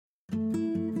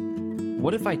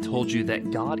What if I told you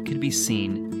that God could be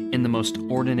seen in the most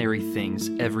ordinary things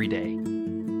every day?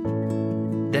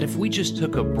 That if we just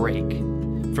took a break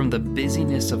from the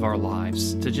busyness of our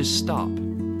lives to just stop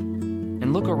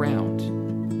and look around,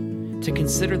 to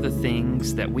consider the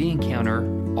things that we encounter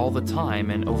all the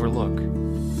time and overlook,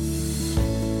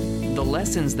 the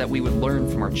lessons that we would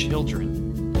learn from our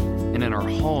children and in our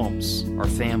homes, our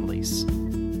families.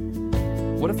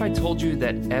 What if I told you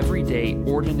that everyday,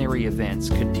 ordinary events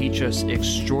could teach us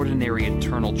extraordinary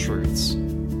eternal truths?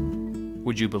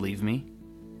 Would you believe me?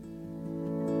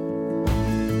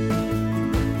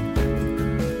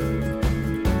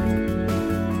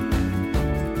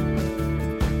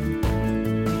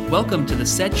 Welcome to the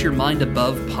Set Your Mind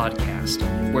Above podcast,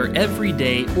 where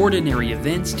everyday, ordinary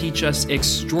events teach us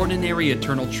extraordinary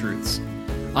eternal truths.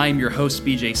 I am your host,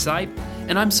 BJ Sipe,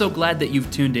 and I'm so glad that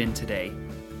you've tuned in today.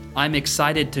 I'm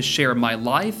excited to share my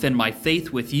life and my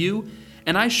faith with you,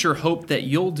 and I sure hope that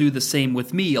you'll do the same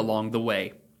with me along the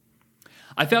way.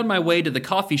 I found my way to the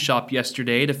coffee shop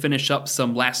yesterday to finish up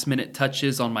some last-minute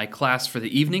touches on my class for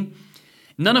the evening.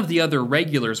 None of the other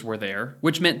regulars were there,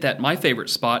 which meant that my favorite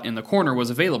spot in the corner was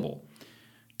available.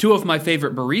 Two of my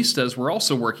favorite baristas were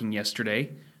also working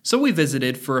yesterday, so we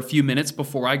visited for a few minutes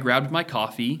before I grabbed my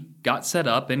coffee, got set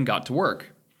up, and got to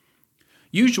work.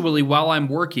 Usually while I'm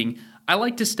working, I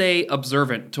like to stay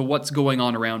observant to what's going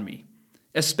on around me,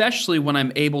 especially when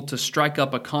I'm able to strike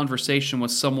up a conversation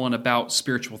with someone about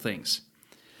spiritual things.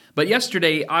 But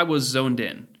yesterday, I was zoned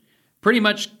in, pretty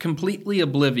much completely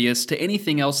oblivious to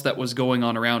anything else that was going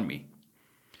on around me.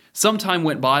 Some time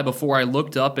went by before I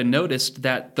looked up and noticed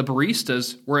that the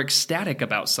baristas were ecstatic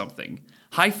about something,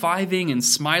 high-fiving and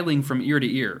smiling from ear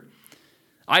to ear.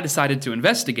 I decided to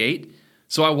investigate,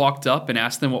 so I walked up and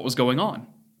asked them what was going on.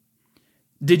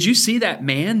 "Did you see that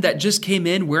man that just came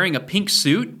in wearing a pink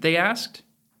suit?" they asked.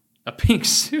 "A pink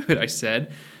suit?" I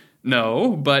said.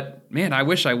 "No, but man, I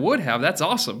wish I would have. That's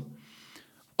awesome."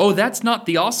 "Oh, that's not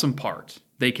the awesome part,"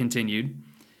 they continued.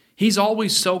 "He's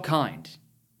always so kind.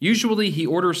 Usually he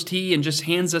orders tea and just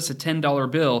hands us a $10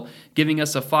 bill, giving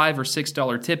us a $5 or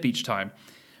 $6 tip each time.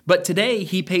 But today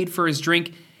he paid for his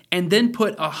drink and then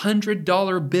put a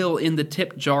 $100 bill in the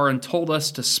tip jar and told us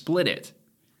to split it."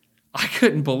 I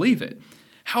couldn't believe it.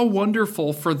 How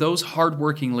wonderful for those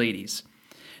hardworking ladies.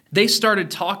 They started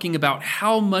talking about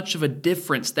how much of a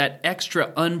difference that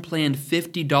extra unplanned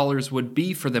 $50 would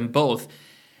be for them both,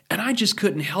 and I just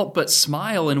couldn't help but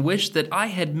smile and wish that I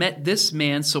had met this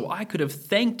man so I could have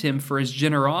thanked him for his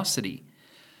generosity.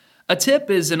 A tip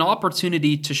is an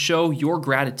opportunity to show your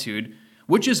gratitude,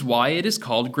 which is why it is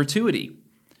called gratuity.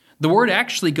 The word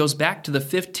actually goes back to the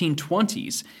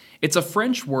 1520s. It's a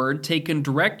French word taken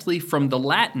directly from the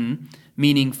Latin,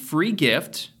 meaning free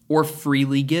gift or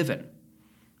freely given.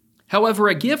 However,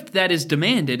 a gift that is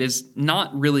demanded is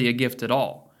not really a gift at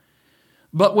all.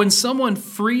 But when someone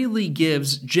freely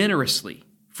gives generously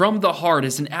from the heart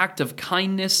as an act of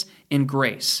kindness and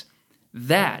grace,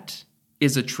 that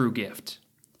is a true gift.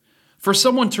 For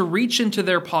someone to reach into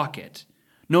their pocket,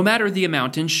 no matter the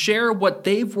amount, and share what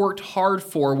they've worked hard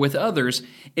for with others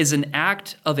is an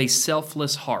act of a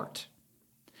selfless heart.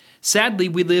 Sadly,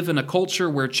 we live in a culture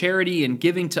where charity and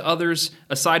giving to others,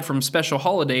 aside from special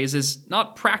holidays, is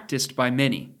not practiced by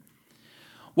many.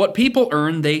 What people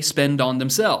earn, they spend on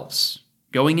themselves,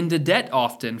 going into debt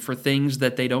often for things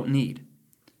that they don't need.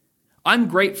 I'm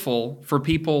grateful for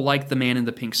people like the man in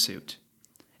the pink suit,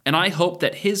 and I hope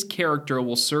that his character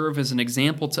will serve as an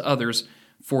example to others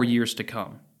for years to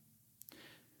come.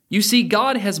 You see,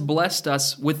 God has blessed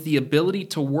us with the ability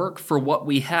to work for what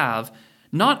we have,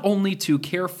 not only to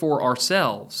care for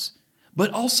ourselves,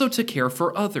 but also to care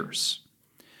for others.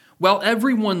 While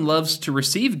everyone loves to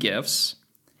receive gifts,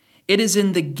 it is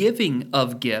in the giving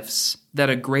of gifts that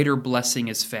a greater blessing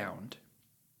is found.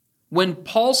 When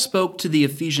Paul spoke to the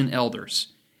Ephesian elders,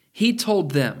 he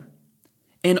told them,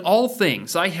 "In all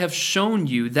things I have shown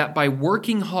you that by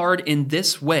working hard in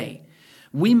this way,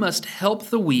 we must help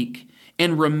the weak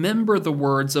and remember the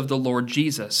words of the Lord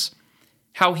Jesus,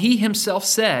 how he himself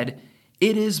said,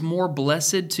 'It is more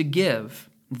blessed to give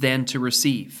than to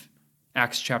receive.'"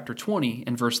 Acts chapter 20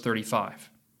 and verse 35.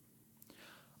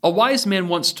 A wise man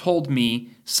once told me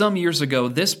some years ago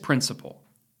this principle: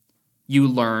 you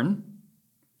learn,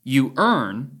 you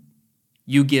earn,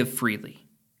 you give freely.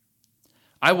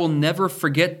 I will never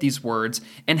forget these words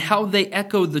and how they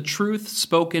echo the truth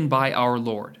spoken by our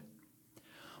Lord.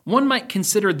 One might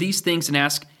consider these things and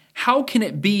ask, how can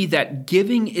it be that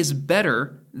giving is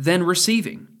better than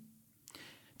receiving?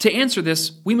 To answer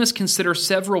this, we must consider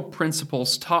several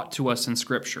principles taught to us in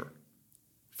Scripture.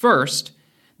 First,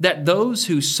 that those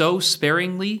who sow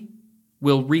sparingly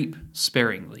will reap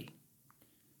sparingly.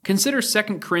 Consider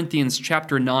 2 Corinthians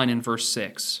chapter 9 and verse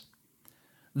 6.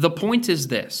 The point is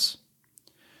this: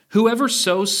 whoever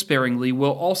sows sparingly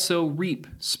will also reap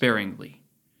sparingly,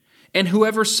 and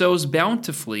whoever sows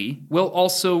bountifully will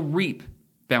also reap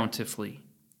bountifully.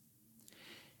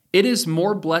 It is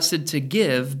more blessed to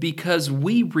give because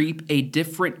we reap a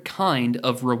different kind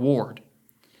of reward.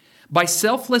 By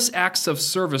selfless acts of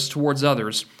service towards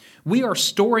others, we are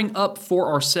storing up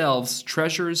for ourselves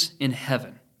treasures in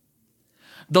heaven.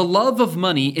 The love of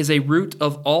money is a root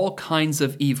of all kinds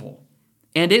of evil,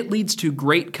 and it leads to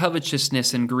great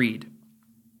covetousness and greed.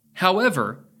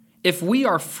 However, if we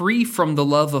are free from the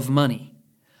love of money,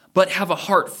 but have a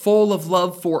heart full of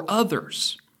love for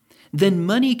others, then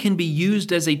money can be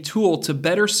used as a tool to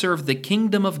better serve the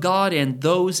kingdom of God and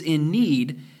those in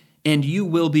need, and you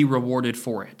will be rewarded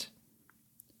for it.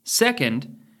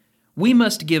 Second, we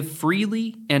must give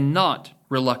freely and not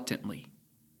reluctantly.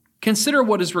 Consider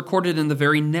what is recorded in the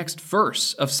very next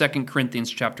verse of 2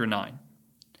 Corinthians chapter 9.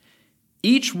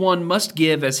 Each one must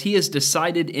give as he has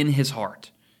decided in his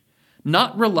heart,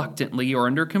 not reluctantly or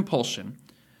under compulsion,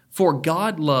 for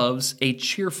God loves a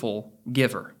cheerful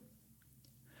giver.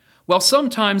 While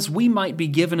sometimes we might be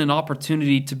given an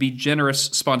opportunity to be generous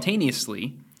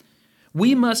spontaneously,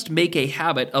 we must make a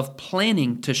habit of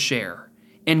planning to share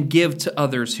and give to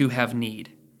others who have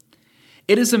need.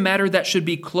 It is a matter that should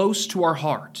be close to our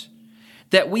heart,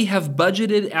 that we have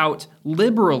budgeted out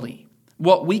liberally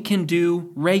what we can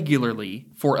do regularly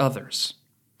for others.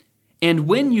 And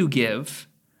when you give,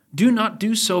 do not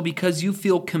do so because you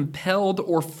feel compelled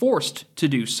or forced to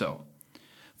do so,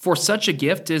 for such a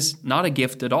gift is not a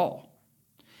gift at all.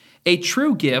 A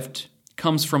true gift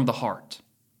comes from the heart,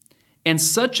 and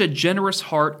such a generous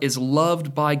heart is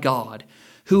loved by God,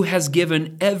 who has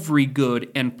given every good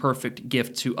and perfect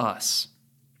gift to us.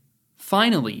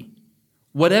 Finally,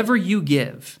 whatever you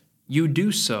give, you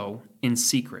do so in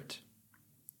secret.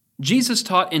 Jesus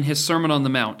taught in his Sermon on the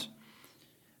Mount,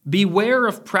 "Beware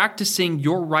of practicing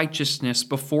your righteousness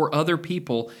before other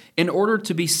people in order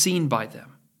to be seen by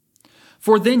them.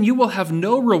 For then you will have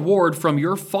no reward from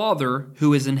your Father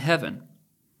who is in heaven.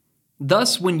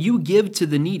 Thus, when you give to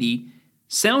the needy,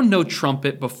 sound no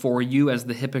trumpet before you as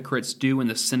the hypocrites do in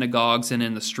the synagogues and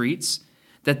in the streets,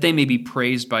 that they may be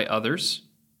praised by others.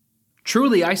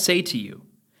 Truly I say to you,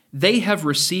 they have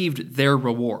received their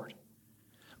reward.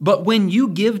 But when you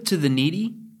give to the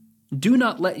needy, do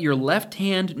not let your left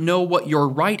hand know what your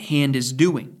right hand is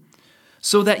doing,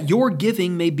 so that your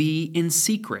giving may be in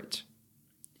secret.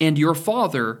 And your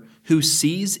Father, who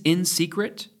sees in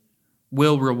secret,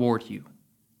 will reward you."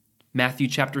 Matthew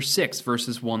chapter 6,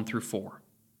 verses 1 through 4.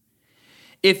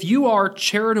 If you are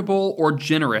charitable or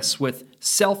generous with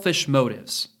selfish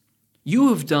motives, you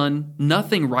have done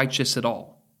nothing righteous at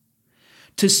all.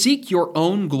 To seek your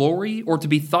own glory or to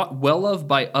be thought well of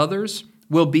by others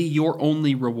will be your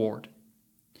only reward.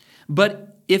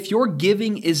 But if your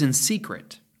giving is in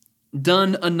secret,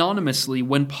 done anonymously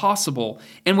when possible,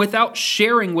 and without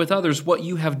sharing with others what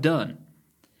you have done,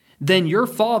 then your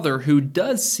Father who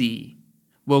does see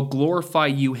will glorify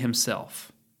you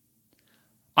himself.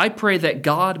 I pray that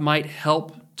God might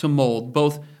help to mold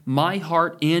both my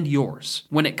heart and yours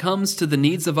when it comes to the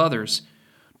needs of others,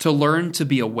 to learn to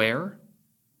be aware,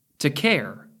 to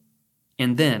care,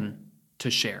 and then to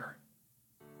share.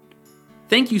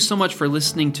 Thank you so much for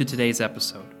listening to today's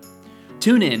episode.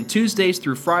 Tune in Tuesdays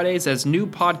through Fridays as new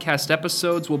podcast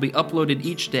episodes will be uploaded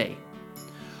each day.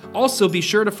 Also, be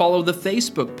sure to follow the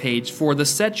Facebook page for the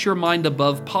Set Your Mind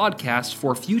Above podcast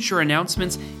for future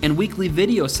announcements and weekly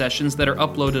video sessions that are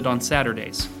uploaded on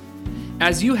Saturdays.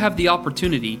 As you have the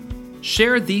opportunity,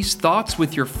 share these thoughts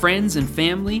with your friends and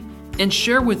family, and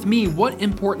share with me what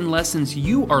important lessons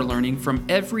you are learning from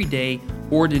everyday,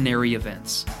 ordinary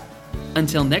events.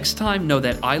 Until next time, know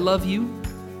that I love you,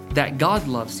 that God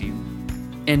loves you,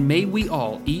 and may we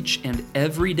all, each and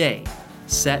every day,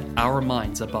 set our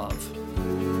minds above.